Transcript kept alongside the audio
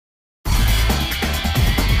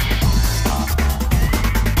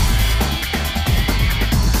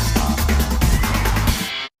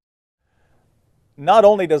not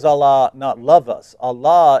only does Allah not love us,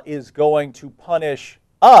 Allah is going to punish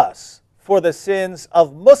us for the sins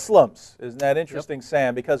of Muslims. Isn't that interesting,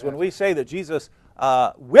 Sam? Because when we say that Jesus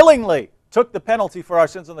willingly took the penalty for our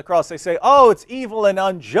sins on the cross, they say, oh, it's evil and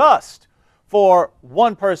unjust for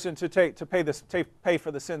one person to pay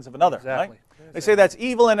for the sins of another. Exactly. Right? They say that's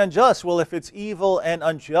evil and unjust. Well, if it's evil and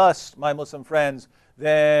unjust, my Muslim friends,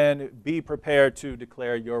 then be prepared to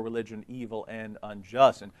declare your religion evil and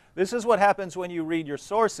unjust. And this is what happens when you read your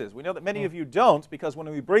sources. We know that many of you don't, because when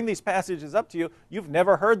we bring these passages up to you, you've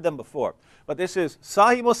never heard them before. But this is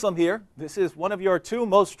Sahih Muslim here. This is one of your two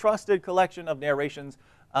most trusted collection of narrations,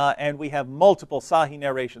 and we have multiple Sahih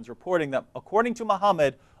narrations reporting that according to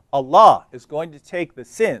Muhammad, Allah is going to take the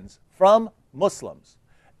sins from Muslims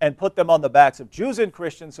and put them on the backs of Jews and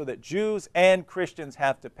Christians, so that Jews and Christians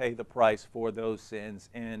have to pay the price for those sins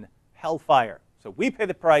in hellfire. So we pay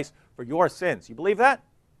the price for your sins. You believe that?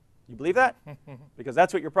 You believe that? Because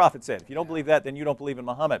that's what your prophet said. If you don't believe that, then you don't believe in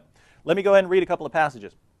Muhammad. Let me go ahead and read a couple of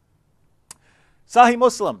passages. Sahih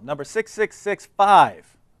Muslim, number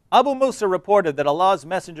 6665. Abu Musa reported that Allah's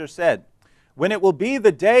messenger said, when it will be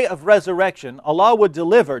the day of resurrection, Allah would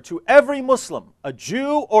deliver to every Muslim, a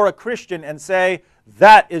Jew or a Christian, and say,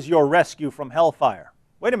 that is your rescue from hellfire.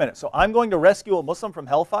 Wait a minute, so I'm going to rescue a Muslim from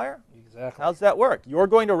hellfire? Exactly. How's that work? You're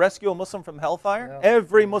going to rescue a Muslim from hellfire? Yeah.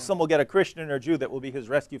 Every Muslim will get a Christian or Jew that will be his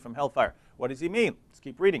rescue from hellfire. What does he mean? Let's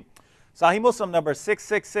keep reading. Sahih Muslim number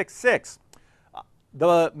 6666.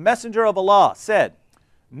 The Messenger of Allah said,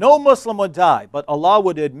 no Muslim would die, but Allah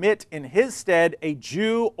would admit in his stead a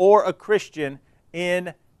Jew or a Christian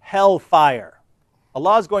in hellfire.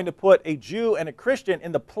 Allah is going to put a Jew and a Christian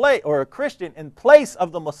in a Christian in place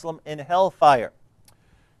of the Muslim in hellfire.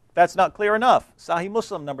 That's not clear enough. Sahih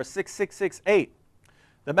Muslim number 6668.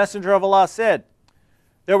 The Messenger of Allah said,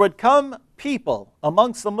 there would come people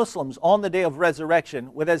amongst the Muslims on the day of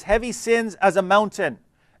resurrection with as heavy sins as a mountain,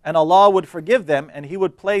 and Allah would forgive them, and He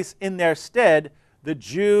would place in their stead the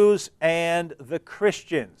Jews and the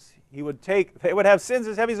Christians. They would have sins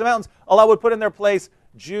as heavy as the mountains. Allah would put in their place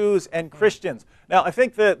Jews and Christians. Now, I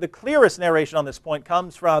think the clearest narration on this point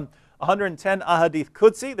comes from 110 Ahadith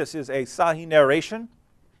Qudsi. This is a Sahih narration.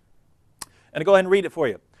 And I'll go ahead and read it for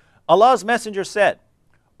you. Allah's messenger said,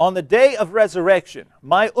 on the day of resurrection,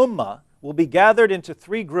 my ummah will be gathered into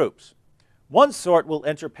three groups. One sort will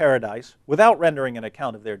enter paradise without rendering an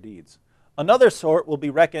account of their deeds. Another sort will be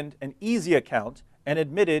reckoned an easy account and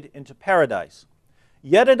admitted into paradise.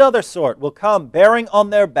 Yet another sort will come bearing on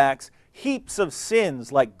their backs heaps of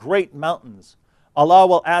sins like great mountains. Allah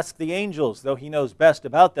will ask the angels, though He knows best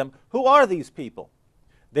about them, who are these people?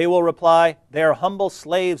 They will reply, they are humble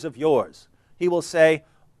slaves of yours. He will say,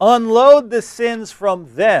 unload the sins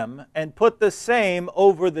from them and put the same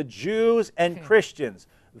over the Jews and Christians.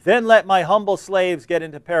 Then let my humble slaves get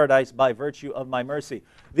into paradise by virtue of my mercy.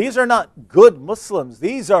 These are not good Muslims.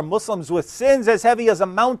 These are Muslims with sins as heavy as a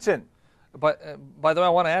mountain. But by the way, I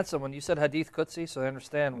want to add someone. You said Hadith Qudsi, so I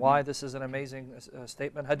understand why this is an amazing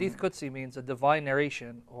statement. Hadith Qudsi means a divine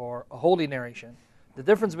narration or a holy narration. The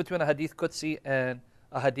difference between a Hadith Qudsi and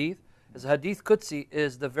a Hadith is a Hadith Qudsi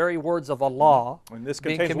is the very words of Allah. And this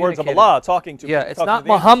contains words of Allah talking to it's not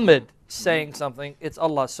Muhammad saying something, it's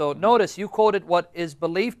Allah. So notice you quoted what is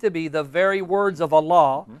believed to be the very words of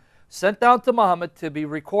Allah sent down to Muhammad to be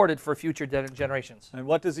recorded for future generations. And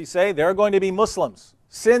what does he say? There are going to be Muslims.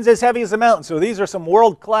 Sins as heavy as a mountain. So these are some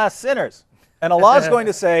world-class sinners. And Allah is going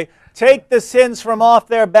to say, take the sins from off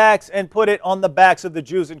their backs and put it on the backs of the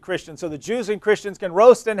Jews and Christians. So the Jews and Christians can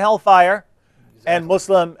roast in hellfire.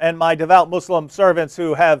 Exactly. And my devout Muslim servants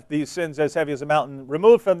who have these sins as heavy as a mountain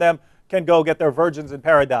removed from them can go get their virgins in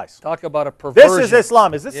paradise. Talk about a perversion. This is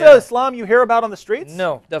Islam. Is this the Islam you hear about on the streets?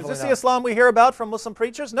 No, definitely not. Is this the Islam we hear about from Muslim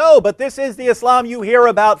preachers? No, but this is the Islam you hear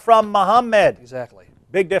about from Muhammad. Exactly.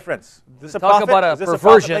 Big difference. Is this a Talk prophet? about a Is this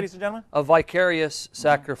perversion, ladies and gentlemen? a vicarious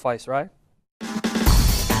sacrifice, right?